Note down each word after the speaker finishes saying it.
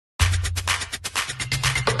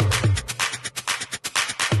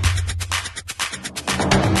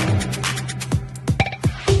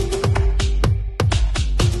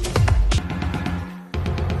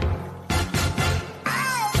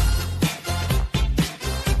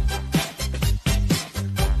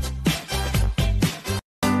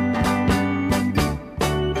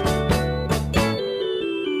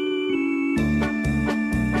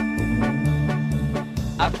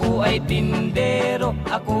ay tindero,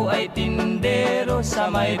 ako ay tindero sa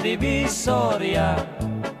may Divisoria.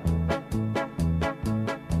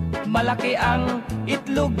 Malaki ang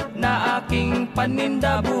itlog na aking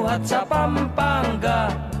paninda buhat sa Pampanga.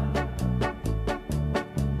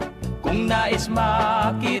 Kung nais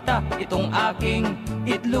makita itong aking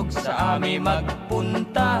itlog, sa amin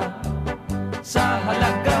magpunta. Sa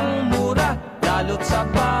halagang mura, lalo't sa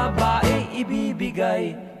babae,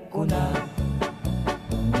 ibibigay ko na.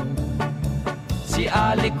 Si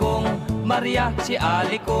Alikong Maria, si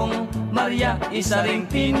Alikong Maria, isa ring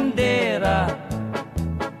tindera.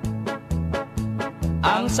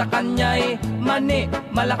 Ang sa kanya'y mani,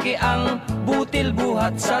 malaki ang butil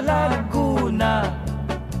buhat sa Laguna.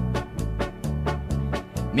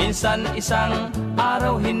 Minsan isang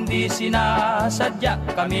araw hindi sinasadya,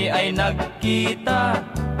 kami ay nagkita.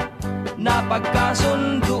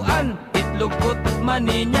 Napagkasunduan, itlog ko't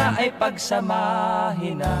mani niya ay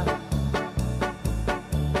pagsamahin na.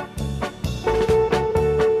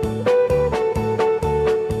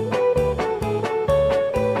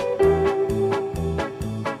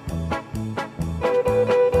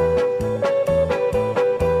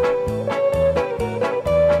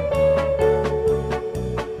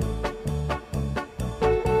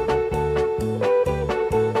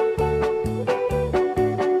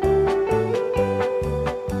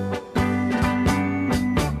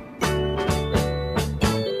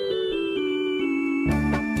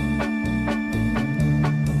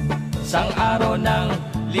 Sang araw ng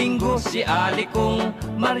linggo, si Alikong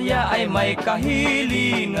Maria ay may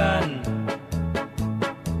kahilingan.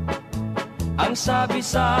 Ang sabi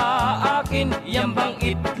sa akin, yan bang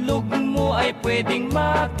itlog mo ay pwedeng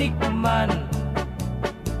matikman?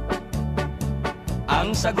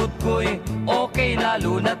 Ang sagot ko'y okay,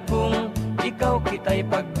 lalo na't kung ikaw kita'y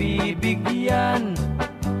pagbibigyan.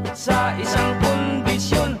 Sa isang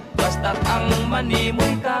kondisyon, basta't ang mani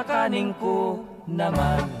mo'y kakanin ko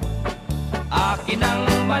naman. Akin ang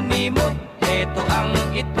manimot, eto ang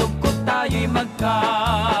itlog ko, tayo'y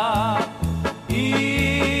magkainan.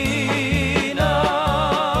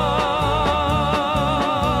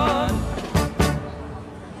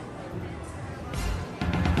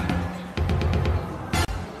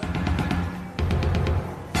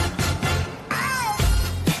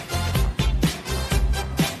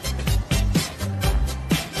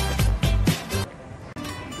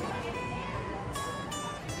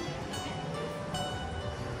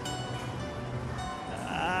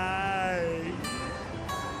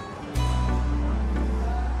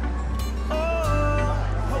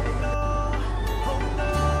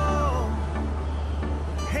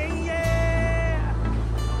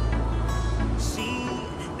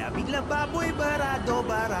 Baboy barado,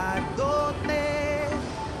 baradote.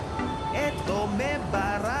 Eto me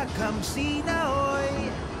barakam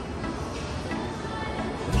sinaoy.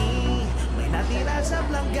 Ni may natira sa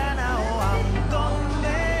planggana o ang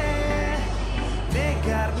donde. Ne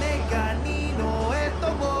carne canino,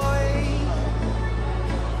 eto boy.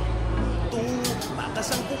 Tu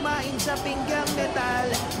makasang kumain sa pinggang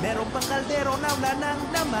metal. Meron pang kaldero na wala nang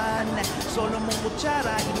laman. Solo mong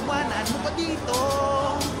kutsara, inuwanan mo pa dito.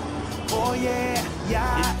 Oh yeah,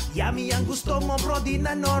 yeah, yummy ang gusto mo bro, di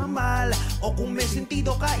na normal. O kung may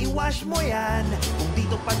sentido ka, i-wash mo yan. Kung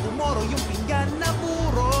dito pa tumoro yung pinggan na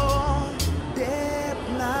puro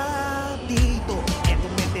Depla dito. Eto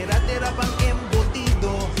may tera-tera pang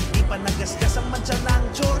embutido. Di pa nagasgas ang mancha ng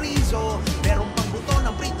chorizo. Meron pang buto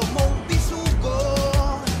ng prito mong bisugo.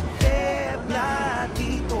 Depla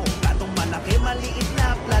dito. Platong malaki, maliit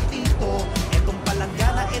na platito. Etong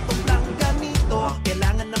palanggana, etong langganito.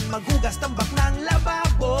 Kailangan ng maghugas tambak ng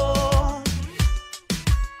lababo.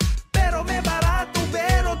 Pero may barato,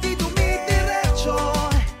 pero di dumidiretso.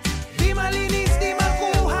 Di malinis, di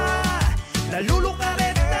makuha.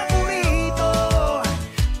 Nalulukaret na ko rito.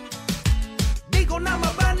 Di ko na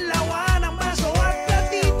mabanlawan ang baso at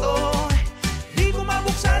platito. Di ko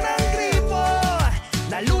mabuksan ang gripo.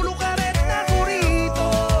 Nalulukaret na ko rito.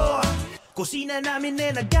 Kusina namin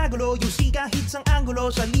nagkagulo. Yung siga hits ang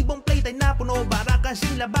angulo. Sa libong plate ay napuno. Bara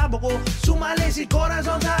kasing lababo ko. Sumali si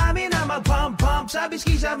Corazon sa amin na mag-pump-pump. Sabi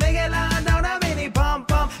skisa may kailangan daw namin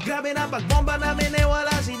i-pump-pump. Grabe na pagbomba namin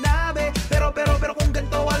wala sinabi. Pero kung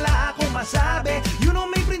ganito wala akong masabi. You know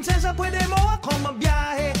may prinsesa pwede mo akong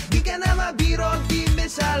mabiyahe. Di ka na mabiro, di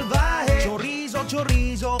me salvaje.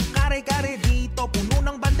 Chorizo, kare-kare dito. Puno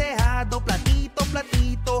ng bandehado,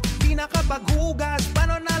 platito. Di nakapaghugas,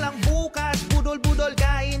 paano na lang bukas. Budol-budol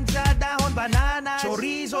kain sa dahon banana.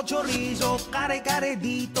 Chorizo, Chorizo, chorizo, kare-kare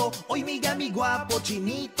dito. Oy, migami gwapo,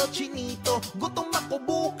 chinito, chinito. Gutom ako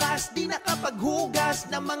bukas, di nakapaghugas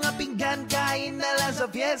ng mga pinggan. Kain na lang sa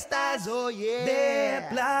fiestas, oh yeah. De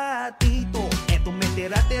platito, eto may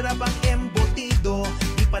tira-tira bang embutido.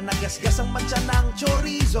 Di pa nagasgas ang mancha ng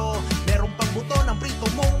chorizo. Meron pang buto ng prito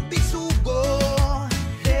mong bisugo.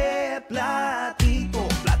 De platito,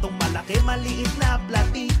 platong malaki, maliit na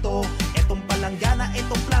platito. Etong palanggana,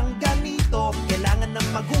 etong planganito. Kailangan ng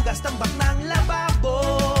maghugas tambak ng lababo.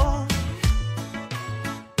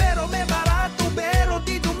 Pero may barato, pero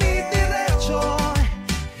di dumidiretso.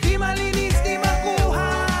 Di malinis, di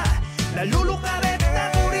makuha. Nalulukaret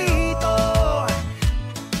ako rito.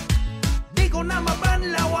 Di ko na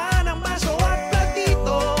mabanlawan ang baso at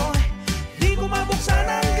platito. Di ko mabuksan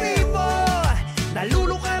ang gripo.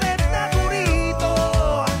 Nalulukaret ako rito.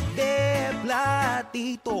 De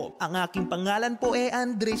platito. Ang aking pangalan po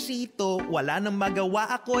Andresito. Wala nang magawa,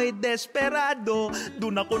 ako desperado.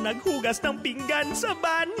 Doon ako naghugas ng pinggan sa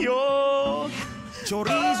banyo.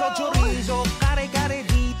 Chorizo, chorizo, kare-kare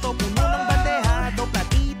dito. Puno ng bandehado,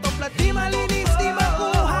 platito, platito. Di malinis, di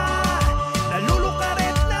makuha.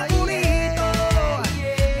 Nalulukaret na burrito.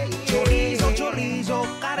 Chorizo, chorizo,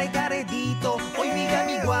 kare-kare dito. Oy,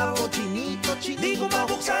 migami gwapo, chinito, chinito. Di ko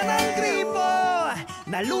mabuksan ang gripo.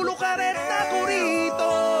 Nalulukaret na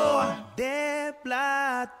burrito. De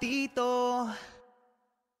platito.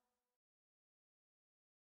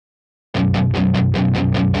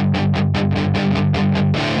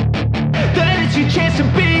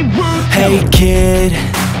 Hey kid,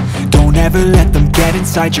 don't ever let them get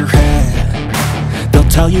inside your head. They'll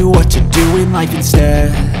tell you what to do in life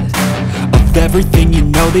instead of everything you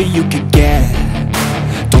know that you could get.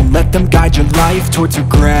 Don't let them guide your life towards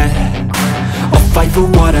regret. I'll fight for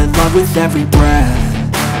what I love with every breath.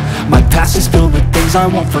 My past is filled with things I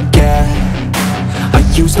won't forget. I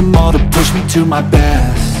use them all to push me to my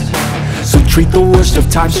best. So treat the worst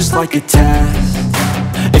of times just like a test.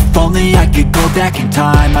 If only I could go back in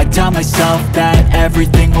time, I'd tell myself that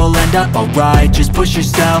everything will end up alright. Just push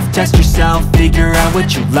yourself, test yourself, figure out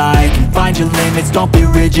what you like, and find your limits, don't be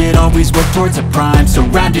rigid, always work towards a prime.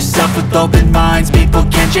 Surround yourself with open minds, people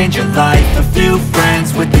can change your life. A few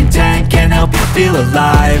friends with intent can help you feel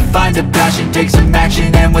alive. Find a passion, take some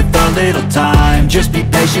action, and with a little time, just be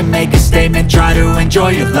patient, make a statement, try to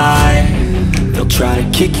enjoy your life. They'll try to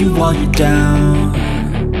kick you while you're down.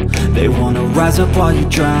 They wanna rise up while you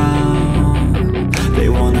drown. They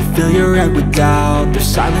wanna fill your head with doubt. They're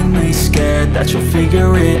silently scared that you'll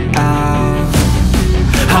figure it out.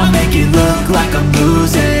 I'll make it look like I'm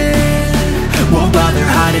losing, won't bother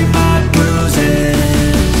hiding my bruises.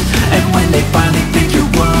 And when they finally think you're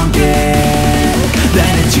wounded,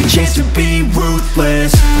 then it's your chance to be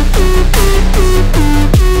ruthless.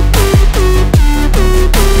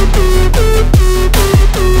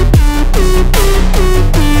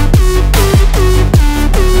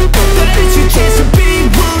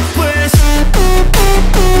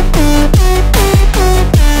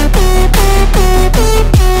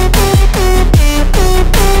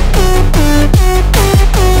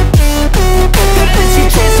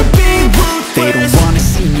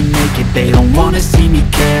 They don't wanna see me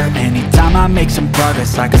care. Anytime I make some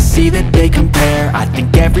progress, I can see that they compare. I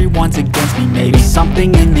think everyone's against me, maybe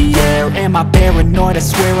something in the air. Am I paranoid? I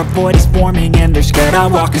swear a void is forming and they're scared. I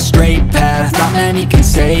walk a straight path, not many can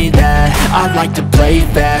say that. I like to play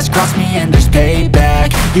fast, cross me and there's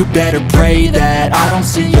payback. You better pray that I don't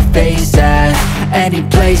see your face at any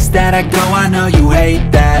place that I go. I know you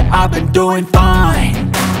hate that. I've been doing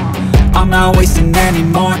fine, I'm not wasting any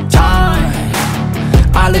more time.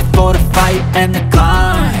 I live for the fight and the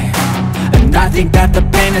climb, and I think that the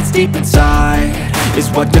pain that's deep inside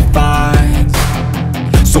is what defines.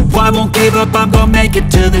 So I won't give up, I'm gonna make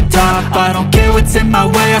it to the top. I don't care what's in my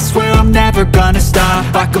way, I swear I'm never gonna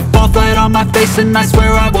stop. I could fall flat on my face and I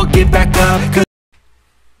swear I won't get back up.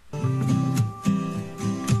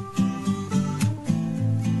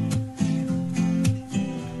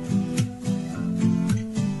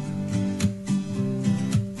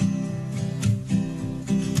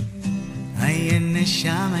 Ayan na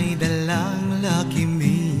siya, may dalang Lucky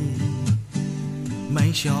Me.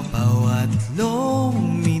 May siopaw at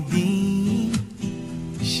lumidi.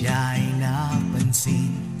 Siya ay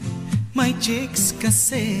napansin, may chicks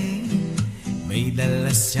kasi, may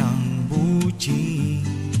dala siyang buchi.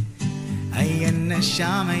 Ayan na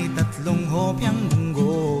siya, may tatlong hopyang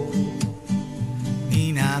bunggo.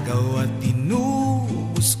 Ninagaw at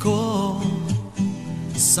tinubos ko.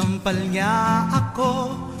 Sampal niya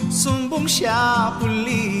ako, sumbong siya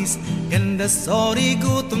pulis. Ganda sorry,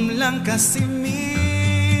 gutom lang kasi me.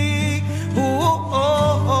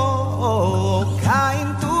 Kain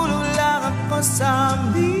tulog lang ako sa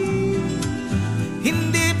amin.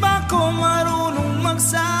 Hindi pa ko marunong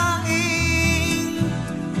magsaing.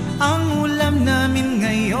 Ang ulam namin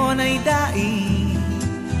ngayon ay daing.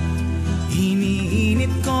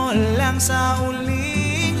 Iniinit ko lang sa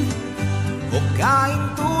uling. O kain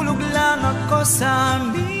tulog lang ako sa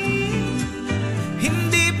amin.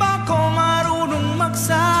 Hindi pa ko marunong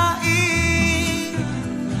magsaing.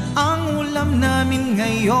 Ang ulam namin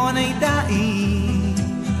ngayon ay daing.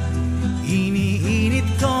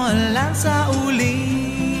 Iniinit ko lang sa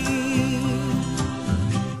uling.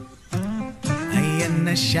 Ayan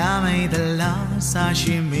na siya, may dalang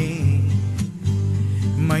sashimi.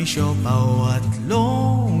 May siopaw at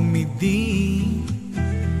lomidi.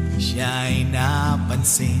 Siya ay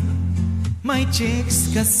napansin, may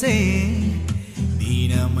chicks kasi. Di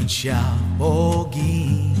naman siya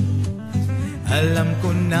pogi. Alam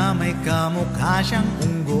ko na may kamukha siyang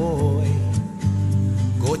unggoy.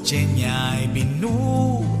 Kotse niya ay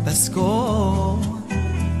binutas ko.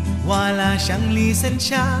 Wala siyang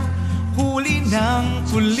lisensya, huli ng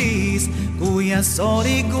pulis. Kuya,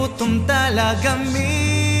 sorry, gutom talaga mi.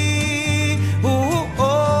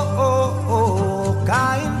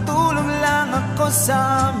 Kain tulog lang ako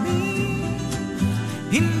sa amin.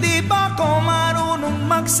 Hindi pa ko marunong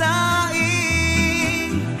magsaing.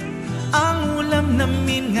 Ang ulam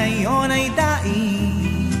namin ngayon ay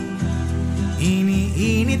daing.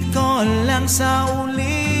 Iniinit ko lang sa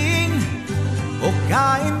uling. O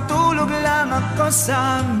kain tulog lang ako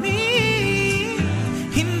sa amin.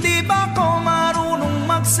 Hindi pa ko marunong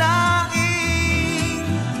magsaing.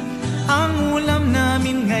 Ang ulam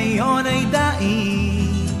namin ngayon ay daing.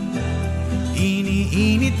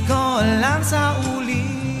 Iniinit ko lang sa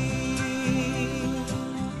uling.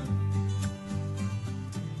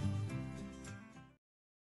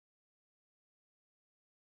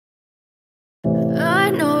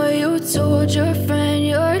 I know you told your friend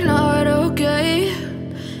you're not okay.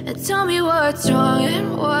 And tell me what's wrong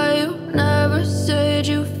and why you never said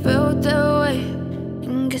you felt that way.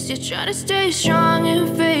 And guess you're trying to stay strong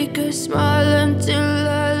and fake a smile until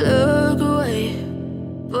I look away.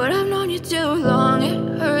 But I've known you too long,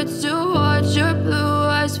 it hurts to watch your blue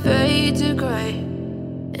eyes fade to gray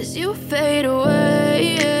as you fade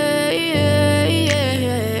away.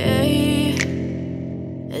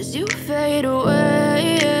 As you fade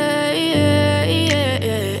away.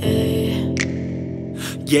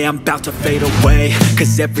 Yeah, I'm about to fade away.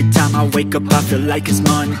 Cause every time I wake up I feel like it's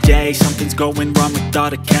Monday. Something's going wrong with all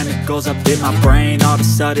the chemicals up in my brain. All of a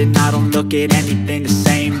sudden I don't look at anything the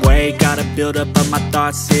same way. Gotta build up of my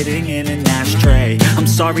thoughts sitting in an ashtray. I'm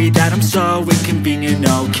sorry that I'm so inconvenient,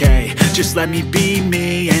 okay. Just let me be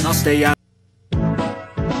me and I'll stay out.